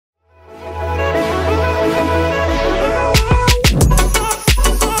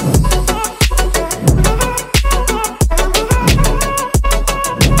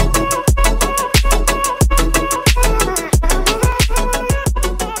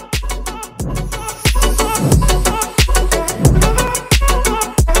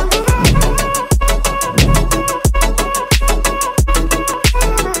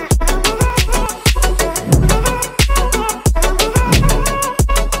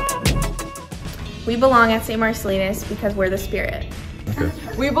We belong at St. Marcellinus because we're the Spirit. Okay.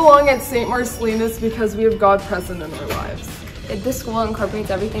 We belong at St. Marcellinus because we have God present in our lives. This school incorporates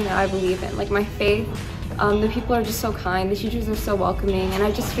everything that I believe in, like my faith. The people are just so kind, the teachers are so welcoming, and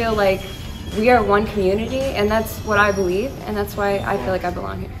I just feel like we are one community, and that's what I believe, and that's why I feel like I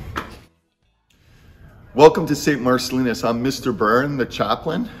belong here. Welcome to St. Marcellinus. I'm Mr. Byrne, the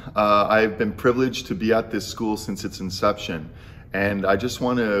chaplain. I've been privileged to be at this school since its inception. And I just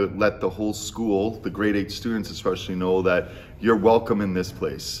want to let the whole school, the grade 8 students especially, know that you're welcome in this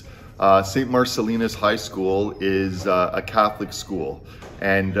place. St. Marcellinus High School is a Catholic school.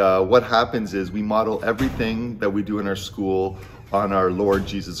 And what happens is we model everything that we do in our school on our Lord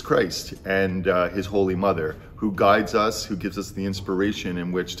Jesus Christ and His Holy Mother, who guides us, who gives us the inspiration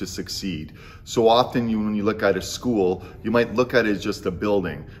in which to succeed. So often when you look at a school, you might look at it as just a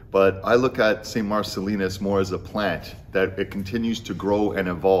building, but I look at St. Marcellinus more as a plant, that it continues to grow and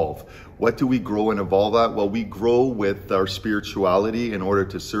evolve. What do we grow and evolve at? Well, we grow with our spirituality in order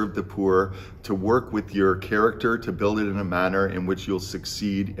to serve the poor, to work with your character, to build it in a manner in which you'll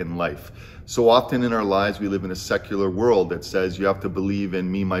succeed in life. So often in our lives, we live in a secular world that says you have to believe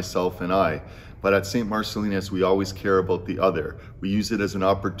in me, myself, and I. But at St. Marcellinus, we always care about the other. We use it as an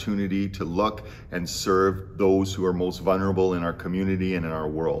opportunity to look and serve those who are most vulnerable in our community and in our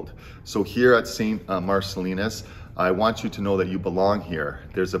world. So here at St. Marcellinus, I want you to know that you belong here.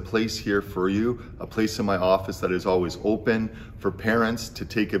 There's a place here for you, a place in my office that is always open for parents to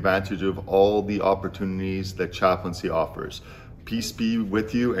take advantage of all the opportunities that chaplaincy offers. Peace be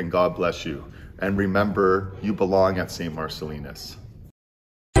with you and God bless you. And remember, you belong at St. Marcellinus.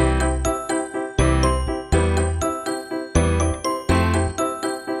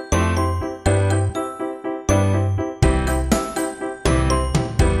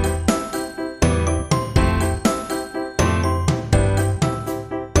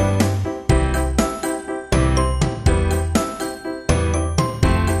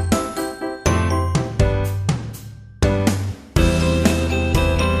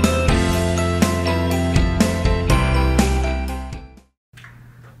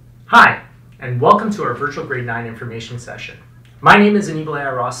 Hi, and welcome to our virtual grade 9 information session. My name is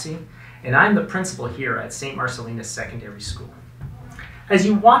Anibale Rossi, and I'm the principal here at St. Marcellinus Secondary School. As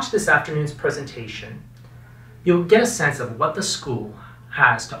you watch this afternoon's presentation, you'll get a sense of what the school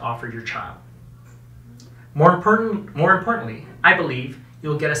has to offer your child. More importantly, I believe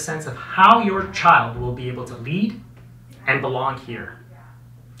you'll get a sense of how your child will be able to lead and belong here.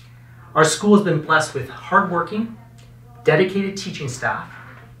 Our school has been blessed with hardworking, dedicated teaching staff,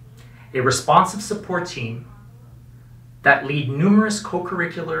 a responsive support team that lead numerous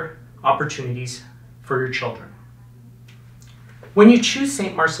co-curricular opportunities for your children. When you choose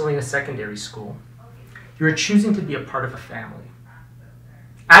St. Marcellinus Secondary School, you're choosing to be a part of a family.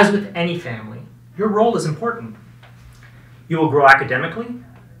 As with any family, your role is important. You will grow academically,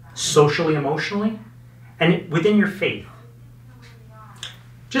 socially, emotionally, and within your faith.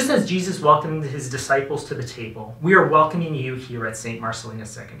 Just as Jesus welcomed his disciples to the table, we are welcoming you here at St. Marcellinus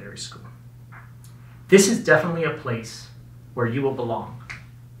Secondary School. This is definitely a place where you will belong.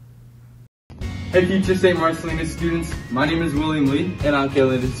 Hey future St. Marcellinus students, my name is William Lee. And I'm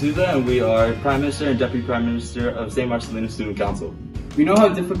Kayla D'Souza, and we are Prime Minister and Deputy Prime Minister of St. Marcellinus Student Council. We know how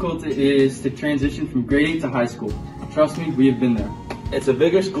difficult it is to transition from grade 8 to high school. Trust me, we have been there. It's a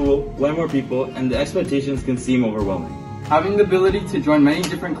bigger school, way more people, and the expectations can seem overwhelming. Having the ability to join many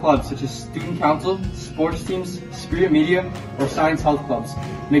different clubs such as student council, sports teams, spirit media, or science health clubs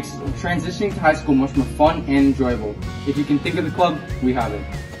makes transitioning to high school much more fun and enjoyable. If you can think of the club, we have it.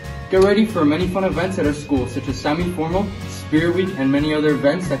 Get ready for many fun events at our school such as semi-formal, Spirit Week, and many other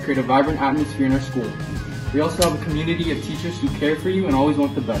events that create a vibrant atmosphere in our school. We also have a community of teachers who care for you and always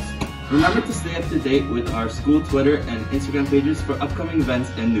want the best. Remember to stay up to date with our school Twitter and Instagram pages for upcoming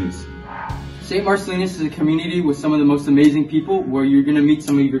events and news. St. Marcellinus is a community with some of the most amazing people where you're going to meet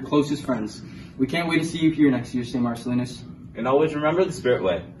some of your closest friends. We can't wait to see you here next year, St. Marcellinus. And always remember the Spirit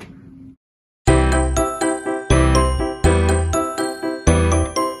way.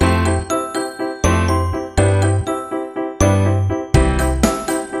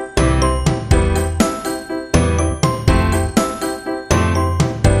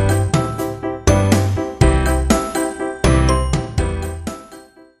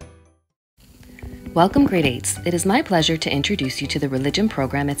 Welcome grade 8s. It is my pleasure to introduce you to the religion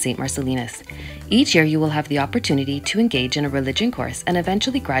program at St. Marcellinus. Each year you will have the opportunity to engage in a religion course and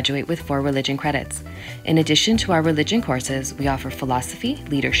eventually graduate with 4 religion credits. In addition to our religion courses, we offer philosophy,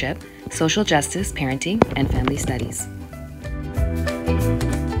 leadership, social justice, parenting, and family studies.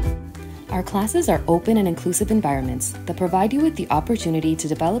 Our Our classes are open and inclusive environments that provide you with the opportunity to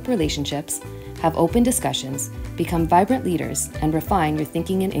develop relationships, have open discussions, become vibrant leaders, and refine your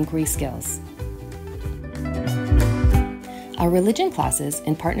thinking and inquiry skills. Our religion classes,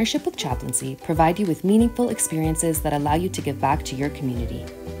 in partnership with chaplaincy, provide you with meaningful experiences that allow you to give back to your community.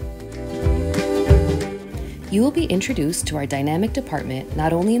 You will be introduced to our dynamic department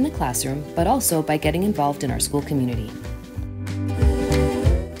not only in the classroom, but also by getting involved in our school community.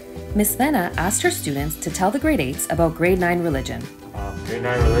 Ms. Venna asked her students to tell the grade 8s about grade 9 religion. Grade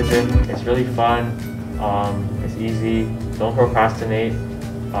 9 religion, it's really fun, it's easy, don't procrastinate,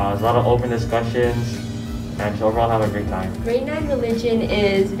 there's a lot of open discussions, and just overall have a great time. Grade 9 religion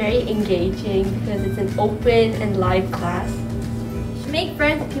is very engaging because it's an open and live class. You should make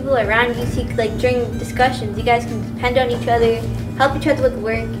friends with people around you so during discussions you guys can depend on each other, help each other with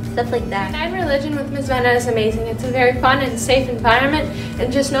work, stuff like that. Grade 9 religion with Ms. Venna is amazing. It's a very fun and safe environment,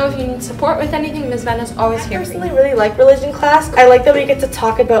 and just know if you need support with anything, Ms. Venna is always here for you. I personally really like religion class. I like that we get to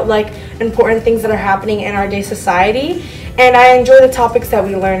talk about important things that are happening in our day society, and I enjoy the topics that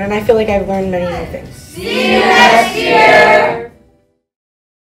we learn, and I feel like I've learned many new things. See you next year!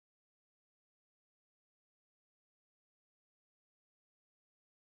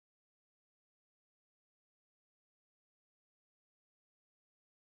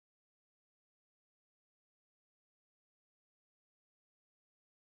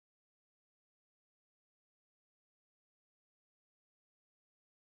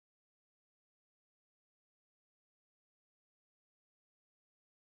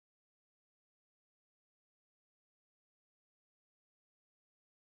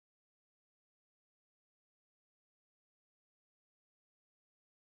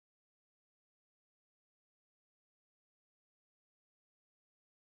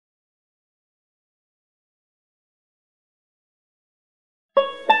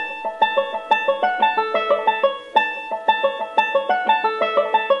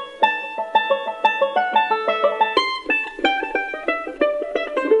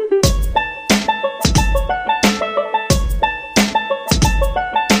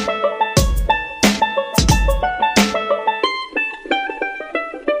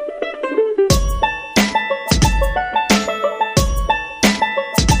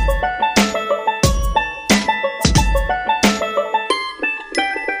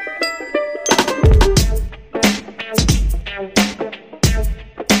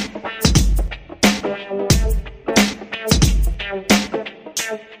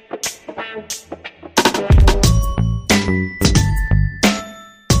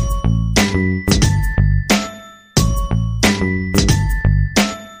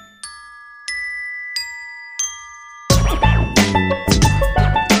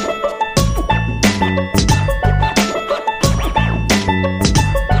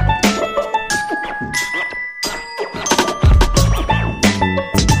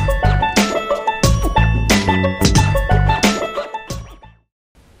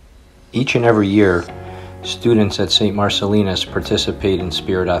 Each and every year, students at St. Marcellinus participate in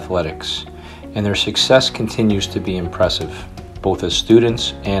spirit athletics, and their success continues to be impressive, both as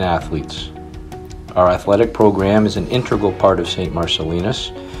students and athletes. Our athletic program is an integral part of St.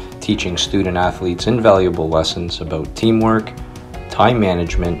 Marcellinus, teaching student athletes invaluable lessons about teamwork, time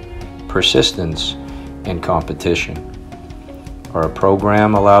management, persistence, and competition. Our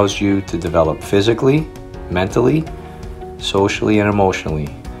program allows you to develop physically, mentally, socially, and emotionally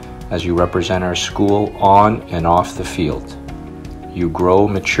as you represent our school on and off the field. You grow,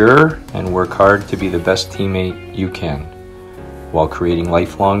 mature, and work hard to be the best teammate you can, while creating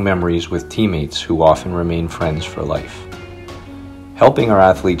lifelong memories with teammates who often remain friends for life. Helping our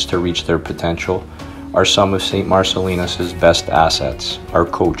athletes to reach their potential are some of St. Marcellinus' best assets, our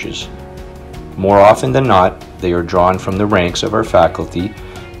coaches. More often than not, they are drawn from the ranks of our faculty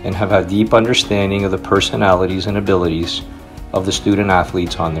and have a deep understanding of the personalities and abilities of the student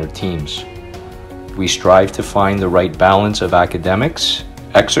athletes on their teams. We strive to find the right balance of academics,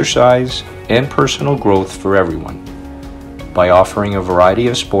 exercise, and personal growth for everyone. By offering a variety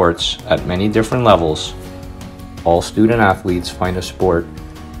of sports at many different levels, all student athletes find a sport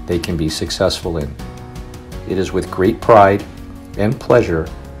they can be successful in. It is with great pride and pleasure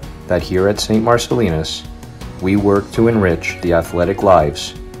that here at St. Marcellinus, we work to enrich the athletic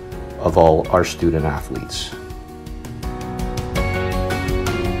lives of all our student athletes.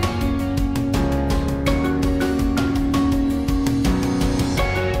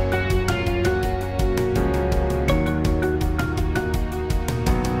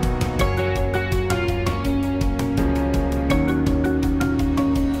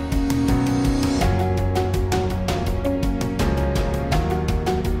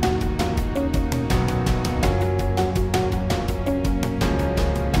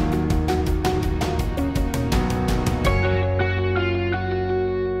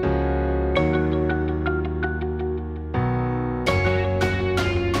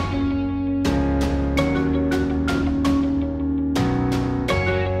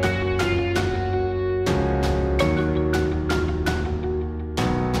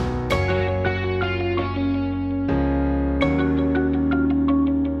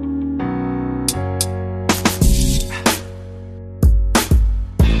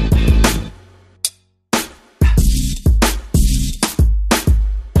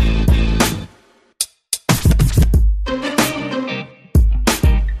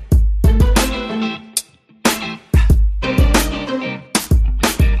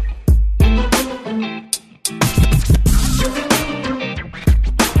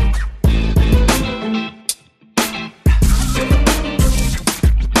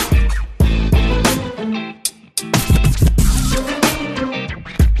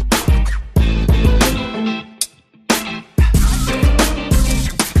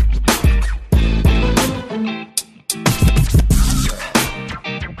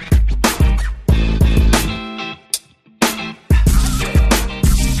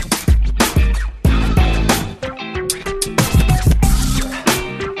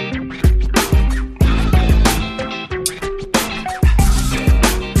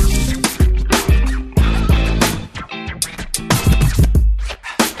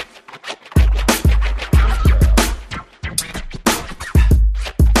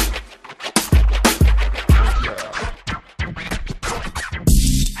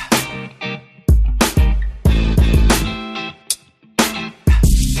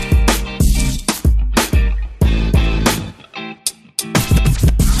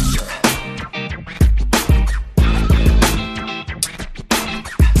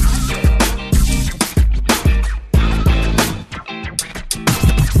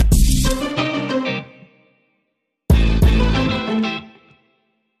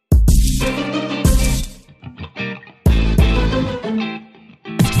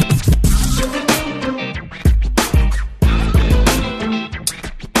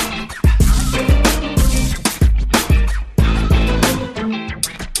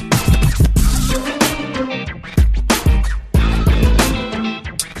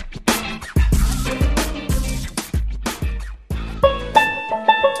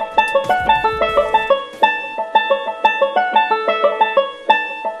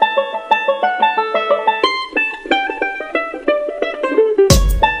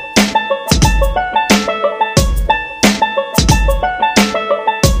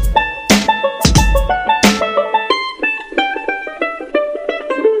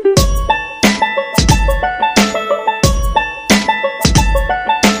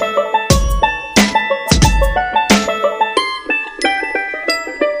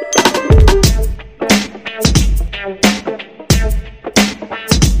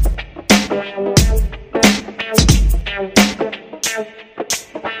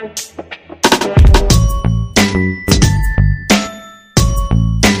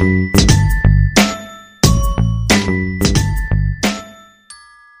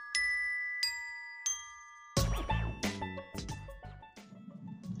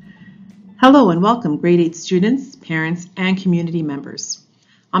 Hello and welcome, grade 8 students, parents, and community members.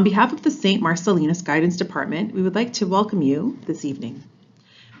 On behalf of the St. Marcellinus Guidance Department, we would like to welcome you this evening.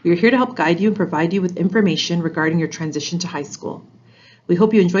 We are here to help guide you and provide you with information regarding your transition to high school. We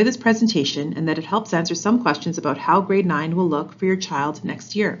hope you enjoy this presentation and that it helps answer some questions about how grade 9 will look for your child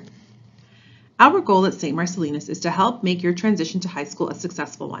next year. Our goal at St. Marcellinus is to help make your transition to high school a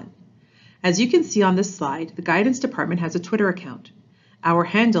successful one. As you can see on this slide, the Guidance Department has a Twitter account. Our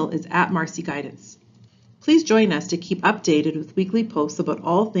handle is @MarcyGuidance. Please join us to keep updated with weekly posts about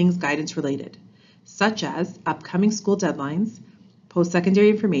all things guidance related, such as upcoming school deadlines,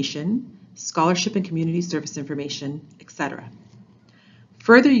 post-secondary information, scholarship and community service information, etc.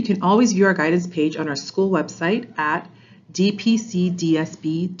 Further, you can always view our guidance page on our school website at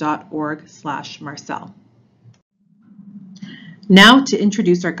dpcdsb.org/Marcel. Now to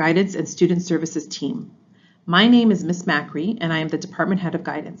introduce our guidance and student services team. My name is Ms. Macri and I am the Department Head of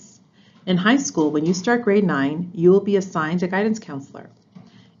Guidance. In high school, when you start grade 9, you will be assigned a guidance counselor.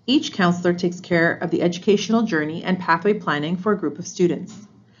 Each counselor takes care of the educational journey and pathway planning for a group of students.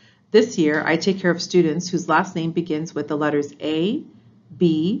 This year, I take care of students whose last name begins with the letters A,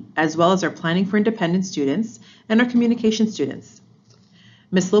 B, as well as our Planning for Independent students and our communication students.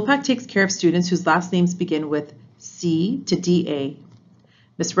 Ms. Lopak takes care of students whose last names begin with C to DA.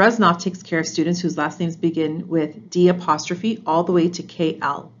 Ms. Reznov takes care of students whose last names begin with D' all the way to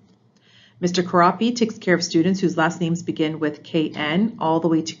KL. Mr. Karapi takes care of students whose last names begin with KN all the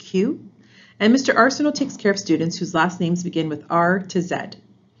way to Q. And Mr. Arsenault takes care of students whose last names begin with R to Z.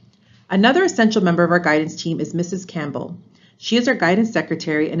 Another essential member of our guidance team is Mrs. Campbell. She is our guidance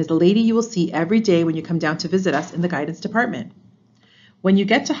secretary and is the lady you will see every day when you come down to visit us in the guidance department. When you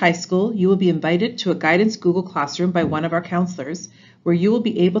get to high school, you will be invited to a guidance Google Classroom by one of our counselors, where you will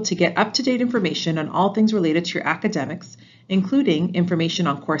be able to get up-to-date information on all things related to your academics, including information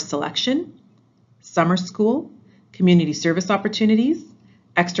on course selection, summer school, community service opportunities,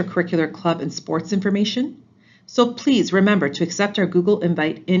 extracurricular club and sports information. So please remember to accept our Google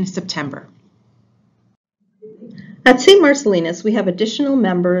invite in September. At St. Marcellinus, we have additional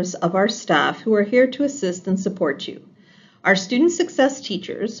members of our staff who are here to assist and support you. Our student success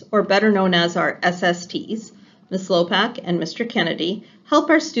teachers, or better known as our SSTs, Ms. Lopak and Mr. Kennedy,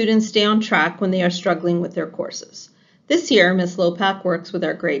 help our students stay on track when they are struggling with their courses. This year, Ms. Lopak works with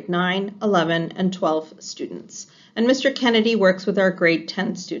our grade 9, 11, and 12 students, and Mr. Kennedy works with our grade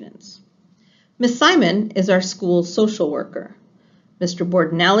 10 students. Ms. Simon is our school social worker. Mr.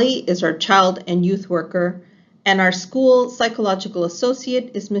 Bordinelli is our child and youth worker, and our school psychological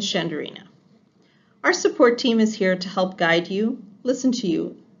associate is Ms. Shandarina. Our support team is here to help guide you, listen to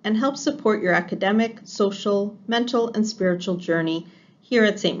you, and help support your academic, social, mental, and spiritual journey here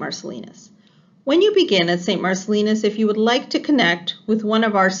at St. Marcellinus. When you begin at St. Marcellinus, if you would like to connect with one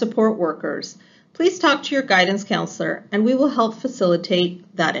of our support workers, please talk to your guidance counselor and we will help facilitate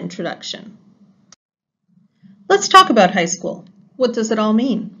that introduction. Let's talk about high school. What does it all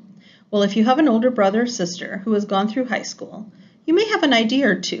mean? Well, if you have an older brother or sister who has gone through high school, you may have an idea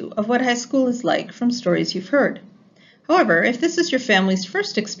or two of what high school is like from stories you've heard. However, if this is your family's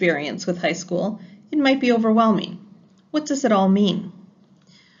first experience with high school, it might be overwhelming. What does it all mean?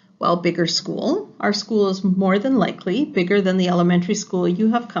 Well, bigger school. Our school is more than likely bigger than the elementary school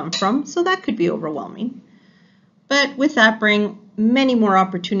you have come from, so that could be overwhelming. But with that bring many more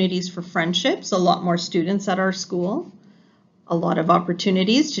opportunities for friendships, a lot more students at our school, a lot of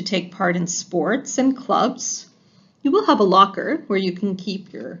opportunities to take part in sports and clubs. You will have a locker where you can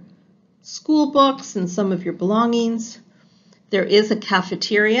keep your school books and some of your belongings. There is a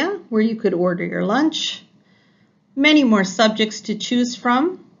cafeteria where you could order your lunch. Many more subjects to choose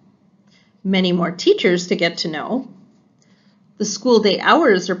from. Many more teachers to get to know. The school day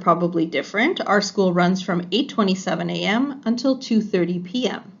hours are probably different. Our school runs from 8:27 a.m. until 2:30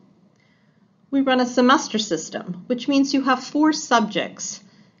 p.m. We run a semester system, which means you have 4 subjects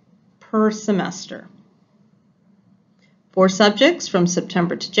per semester. 4 subjects from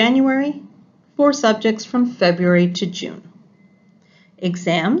September to January, 4 subjects from February to June.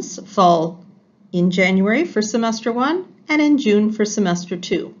 Exams fall in January for semester 1 and in June for semester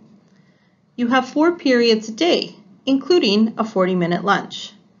 2. You have 4 periods a day, including a 40-minute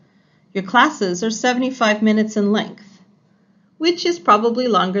lunch. Your classes are 75 minutes in length, which is probably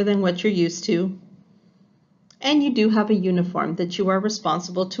longer than what you're used to. And you do have a uniform that you are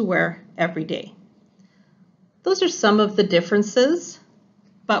responsible to wear every day. Those are some of the differences,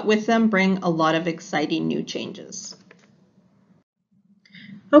 but with them bring a lot of exciting new changes.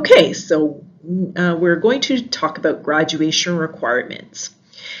 Okay, so we're going to talk about graduation requirements.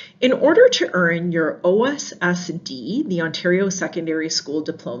 In order to earn your OSSD, the Ontario Secondary School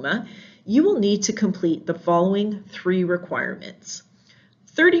Diploma, you will need to complete the following 3 requirements: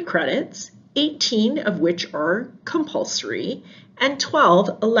 30 credits, 18 of which are compulsory, and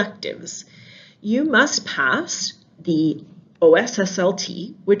 12 electives. You must pass the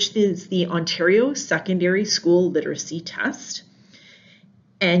OSSLT, which is the Ontario Secondary School Literacy Test,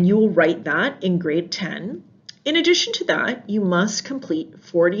 and you will write that in grade 10. In addition to that, you must complete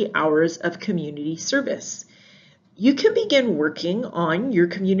 40 hours of community service. You can begin working on your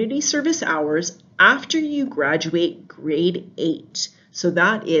community service hours after you graduate grade 8. So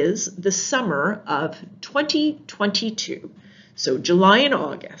that is the summer of 2022, so July and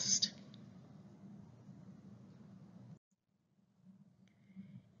August.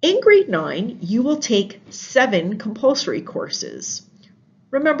 In grade 9, you will take 7 compulsory courses.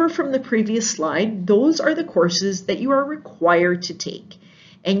 Remember from the previous slide, those are the courses that you are required to take,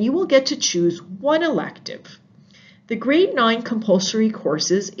 and you will get to choose 1 elective. The grade 9 compulsory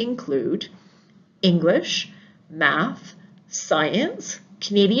courses include English, Math, Science,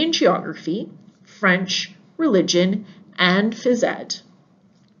 Canadian Geography, French, Religion, and Phys Ed.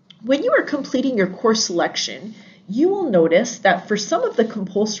 When you are completing your course selection, you will notice that for some of the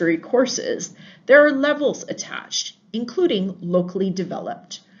compulsory courses, there are levels attached, including locally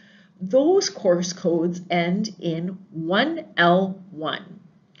developed. Those course codes end in 1L1.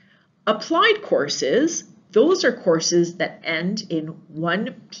 Applied courses, those are courses that end in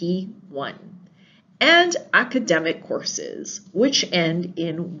 1P1. And academic courses, which end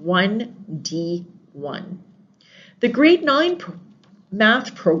in 1D1. The grade 9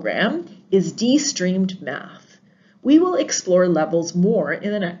 math program is D-streamed math. We will explore levels more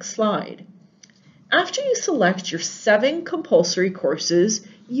in the next slide. After you select your 7 compulsory courses,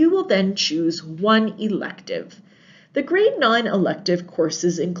 you will then choose 1 elective. The grade 9 elective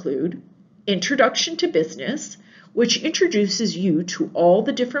courses include Introduction to Business, which introduces you to all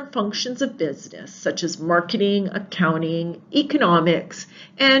the different functions of business, such as marketing, accounting, economics,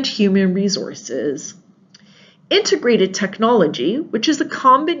 and human resources. Integrated Technology, which is a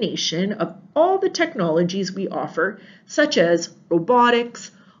combination of all the technologies we offer, such as robotics,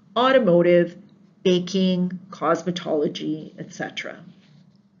 automotive, baking, cosmetology, etc.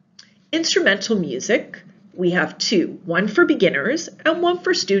 Instrumental Music, we have 2, one for beginners and one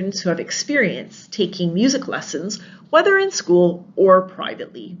for students who have experience taking music lessons, whether in school or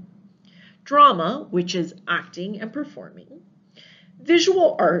privately. Drama, which is acting and performing.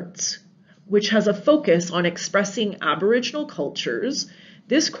 Visual Arts, which has a focus on expressing Aboriginal cultures.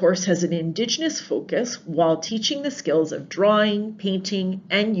 This course has an Indigenous focus while teaching the skills of drawing, painting,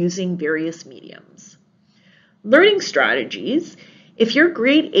 and using various mediums. Learning Strategies. If your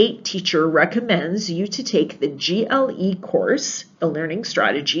grade 8 teacher recommends you to take the GLE course, the Learning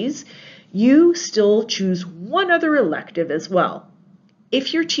Strategies, you still choose 1 other elective as well.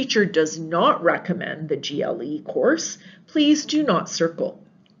 If your teacher does not recommend the GLE course, please do not circle.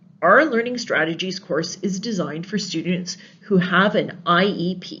 Our Learning Strategies course is designed for students who have an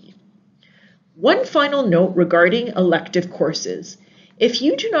IEP. One final note regarding elective courses. If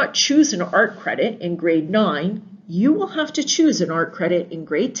you do not choose an art credit in grade 9, you will have to choose an art credit in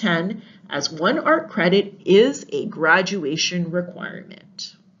grade 10, as 1 art credit is a graduation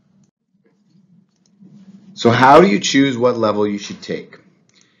requirement. So how do you choose what level you should take?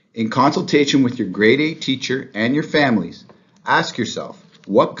 In consultation with your grade 8 teacher and your families, ask yourself,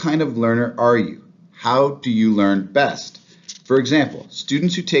 what kind of learner are you? How do you learn best? For example,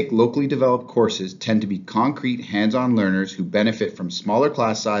 students who take locally developed courses tend to be concrete, hands-on learners who benefit from smaller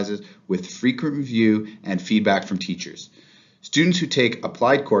class sizes with frequent review and feedback from teachers. Students who take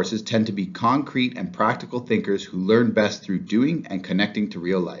applied courses tend to be concrete and practical thinkers who learn best through doing and connecting to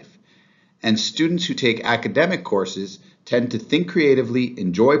real life. And students who take academic courses tend to think creatively,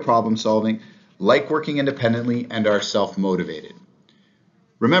 enjoy problem solving, like working independently, and are self-motivated.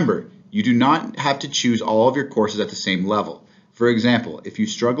 Remember, you do not have to choose all of your courses at the same level. For example, if you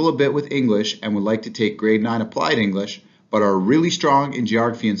struggle a bit with English and would like to take grade 9 applied English, but are really strong in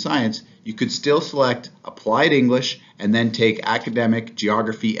geography and science, you could still select applied English and then take academic,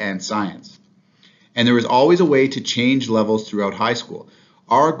 geography, and science. And there is always a way to change levels throughout high school.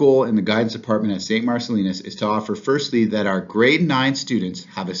 Our goal in the guidance department at St. Marcellinus is to offer firstly that our grade 9 students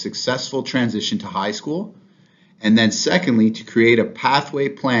have a successful transition to high school, and then secondly, to create a pathway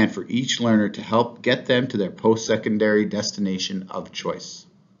plan for each learner to help get them to their post-secondary destination of choice.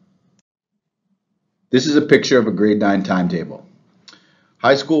 This is a picture of a grade 9 timetable.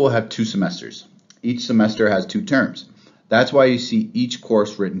 High school will have 2 semesters. Each semester has 2 terms. That's why you see each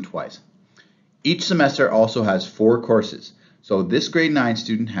course written twice. Each semester also has 4 courses. So this grade 9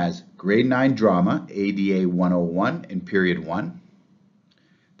 student has grade 9 drama, ADA 101 in period 1.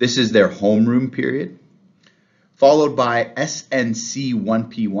 This is their homeroom period, followed by SNC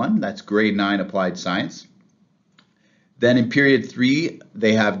 1P1, that's grade 9 applied science. Then in period 3,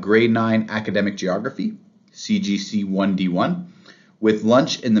 they have grade 9 academic geography, CGC 1D1, with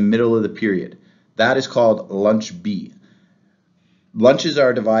lunch in the middle of the period. That is called lunch B. Lunches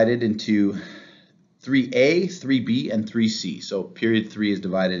are divided into 3A, 3B, and 3C. So period 3 is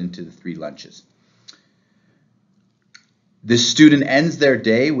divided into the 3 lunches. This student ends their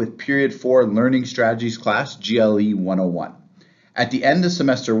day with period 4 learning strategies class, GLE 101. At the end of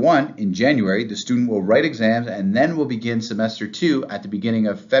semester 1 in January, the student will write exams and then will begin semester 2 at the beginning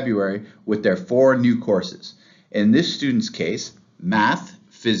of February with their 4 new courses. In this student's case, math,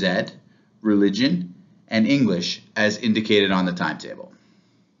 phys ed, religion, and English as indicated on the timetable.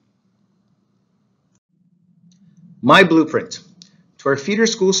 My Blueprint. To our feeder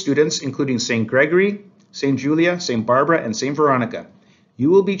school students, including St. Gregory, St. Julia, St. Barbara, and St. Veronica, you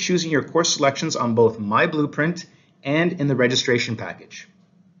will be choosing your course selections on both My Blueprint and in the registration package.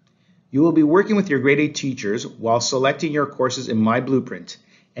 You will be working with your grade 8 teachers while selecting your courses in My Blueprint,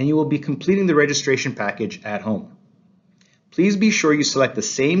 and you will be completing the registration package at home. Please be sure you select the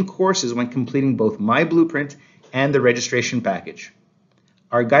same courses when completing both My Blueprint and the registration package.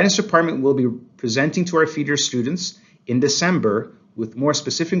 Our guidance department will be presenting to our feeder students in December with more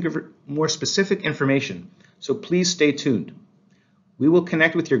specific information, so please stay tuned. We will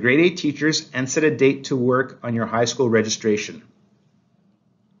connect with your grade 8 teachers and set a date to work on your high school registration.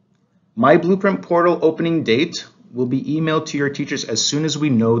 My Blueprint portal opening date will be emailed to your teachers as soon as we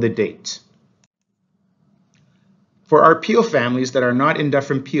know the date. For our Peel families that are not in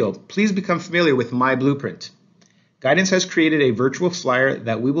Dufferin Peel, please become familiar with My Blueprint. Guidance has created a virtual flyer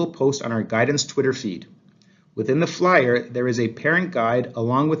that we will post on our Guidance Twitter feed. Within the flyer, there is a parent guide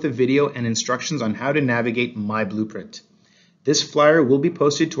along with a video and instructions on how to navigate My Blueprint. This flyer will be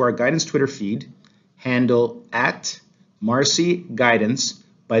posted to our Guidance Twitter feed, handle @MarcyGuidance,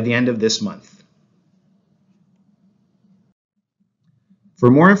 by the end of this month. For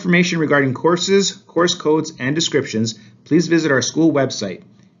more information regarding courses, course codes, and descriptions, please visit our school website,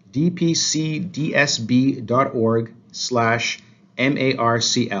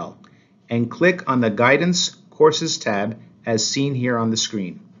 dpcdsb.org/MARCL, and click on the Guidance Courses tab as seen here on the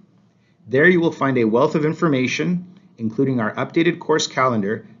screen. There you will find a wealth of information, including our updated course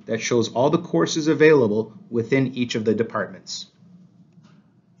calendar that shows all the courses available within each of the departments.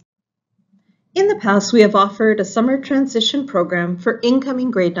 In the past, we have offered a summer transition program for incoming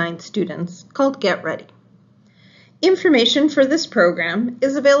grade 9 students called Get Ready. Information for this program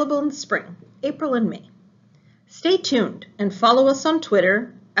is available in the spring, April and May. Stay tuned and follow us on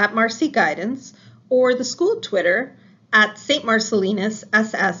Twitter @MarcyGuidance or the school Twitter @St. Marcellinus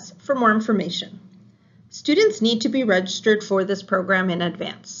SS for more information. Students need to be registered for this program in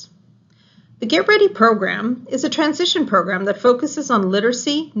advance. The Get Ready program is a transition program that focuses on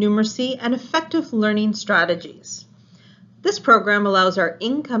literacy, numeracy, and effective learning strategies. This program allows our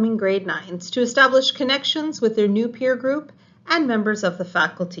incoming grade 9s to establish connections with their new peer group and members of the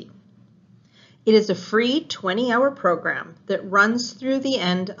faculty. It is a free 20-hour program that runs through the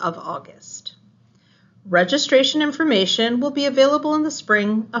end of August. Registration information will be available in the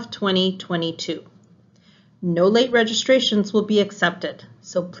spring of 2022. No late registrations will be accepted,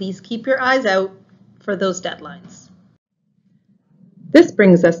 so please keep your eyes out for those deadlines. This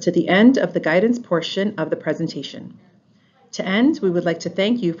brings us to the end of the guidance portion of the presentation. To end, we would like to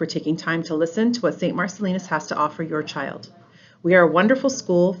thank you for taking time to listen to what St. Marcellinus has to offer your child. We are a wonderful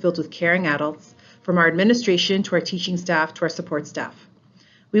school filled with caring adults, from our administration to our teaching staff to our support staff.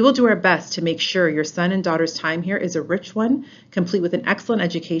 We will do our best to make sure your son and daughter's time here is a rich one, complete with an excellent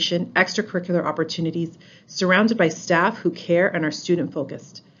education, extracurricular opportunities, surrounded by staff who care and are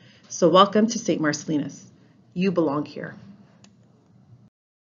student-focused. So welcome to St. Marcellinus. You belong here.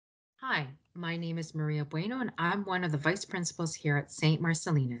 Hi, my name is Maria Bueno, and I'm one of the vice principals here at St.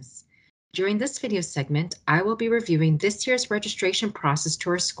 Marcellinus. During this video segment, I will be reviewing this year's registration process to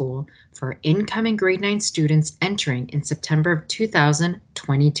our school for incoming grade 9 students entering in September of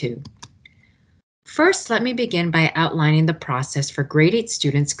 2022. First, let me begin by outlining the process for grade 8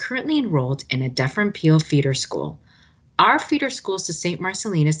 students currently enrolled in a Dufferin Peel feeder school. Our feeder schools to St.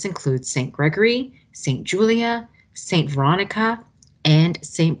 Marcellinus include St. Gregory, St. Julia, St. Veronica, and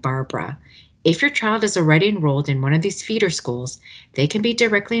St. Barbara. If your child is already enrolled in one of these feeder schools, they can be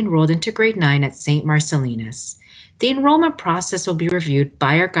directly enrolled into grade 9 at St. Marcellinus. The enrollment process will be reviewed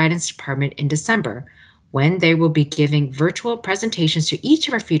by our guidance department in December, when they will be giving virtual presentations to each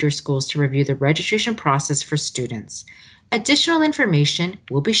of our feeder schools to review the registration process for students. Additional information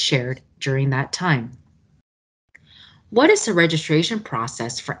will be shared during that time. What is the registration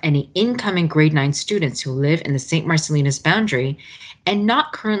process for any incoming grade 9 students who live in the St. Marcellinus boundary and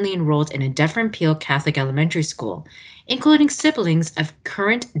not currently enrolled in a Dufferin Peel Catholic Elementary School, including siblings of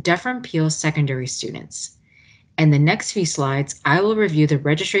current Dufferin Peel secondary students? In the next few slides, I will review the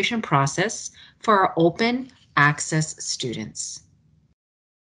registration process for our open access students.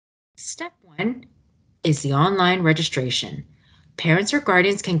 Step 1 is the online registration. Parents or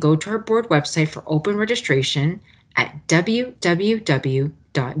guardians can go to our board website for open registration at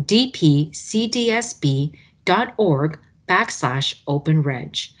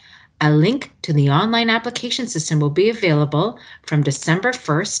www.dpcdsb.org/openreg. A link to the online application system will be available from December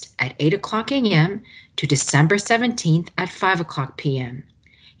 1st at 8 o'clock a.m. to December 17th at 5 o'clock p.m.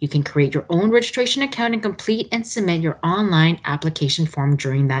 You can create your own registration account and complete and submit your online application form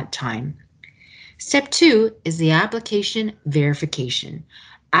during that time. Step 2 is the application verification.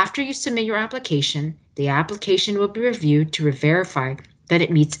 After you submit your application, the application will be reviewed to verify that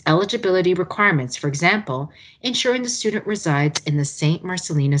it meets eligibility requirements, for example, ensuring the student resides in the St.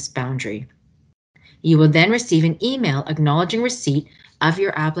 Marcellinus boundary. You will then receive an email acknowledging receipt of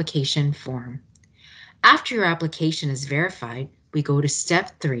your application form. After your application is verified, we go to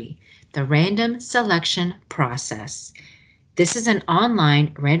Step 3, the random selection process. This is an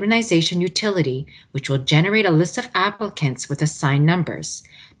online randomization utility which will generate a list of applicants with assigned numbers.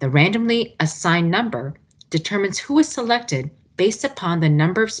 The randomly assigned number determines who is selected based upon the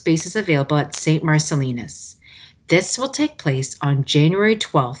number of spaces available at St. Marcellinus. This will take place on January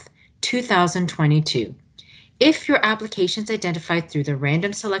 12th, 2022. If your application is identified through the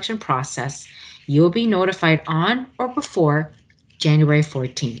random selection process, you will be notified on or before January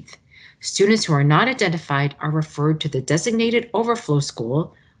 14th. Students who are not identified are referred to the designated overflow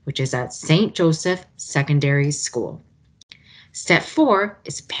school, which is at St. Joseph Secondary School. Step 4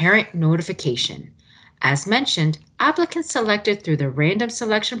 is parent notification. As mentioned, applicants selected through the random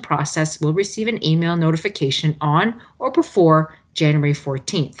selection process will receive an email notification on or before January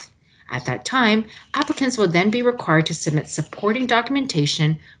 14th. At that time, applicants will then be required to submit supporting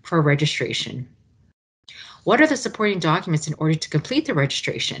documentation for registration. What are the supporting documents in order to complete the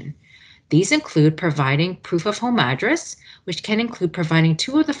registration? These include providing proof of home address, which can include providing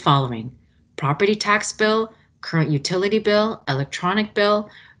two of the following: property tax bill, current utility bill, electronic bill,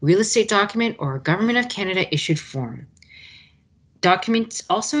 real estate document, or a Government of Canada issued form. Documents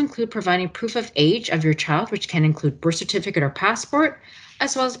also include providing proof of age of your child, which can include birth certificate or passport,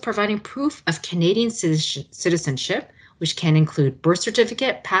 as well as providing proof of Canadian citizenship, which can include birth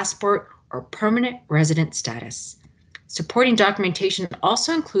certificate, passport, or permanent resident status. Supporting documentation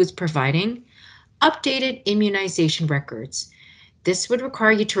also includes providing updated immunization records. This would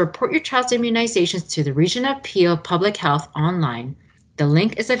require you to report your child's immunizations to the Region of Peel Public Health online. The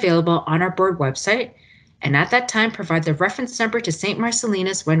link is available on our board website, and at that time provide the reference number to St.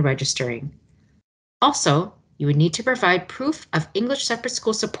 Marcellinus when registering. Also, you would need to provide proof of English separate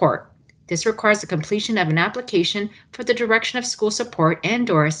school support. This requires the completion of an application for the direction of school support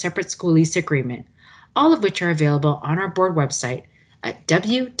and/or a separate school lease agreement, all of which are available on our board website at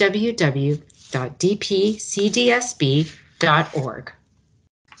www.dpcdsb.org.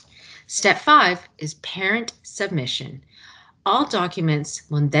 Step 5 is parent submission. All documents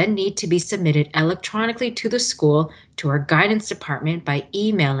will then need to be submitted electronically to the school to our guidance department by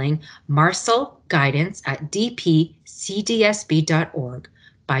emailing marcelguidance@dpcdsb.org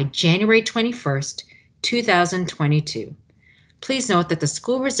by January 21st, 2022. Please note that the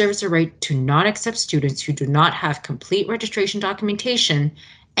school reserves the right to not accept students who do not have complete registration documentation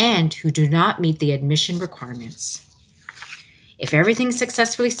and who do not meet the admission requirements. If everything is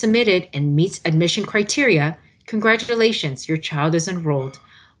successfully submitted and meets admission criteria, congratulations, your child is enrolled.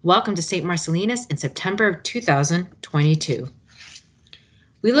 Welcome to St. Marcellinus in September of 2022.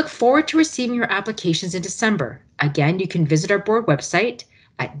 We look forward to receiving your applications in December. Again, you can visit our board website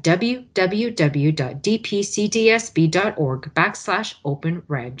at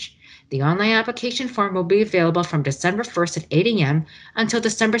www.dpcdsb.org/openreg. The online application form will be available from December 1st at 8 a.m. until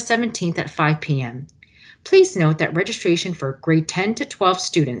December 17th at 5 p.m. Please note that registration for grade 10 to 12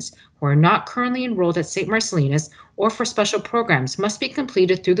 students who are not currently enrolled at St. Marcellinus or for special programs must be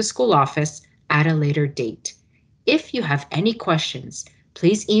completed through the school office at a later date. If you have any questions,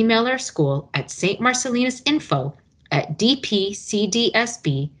 please email our school at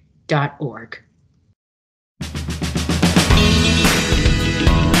stmarcellinusinfo@dpcdsb.org.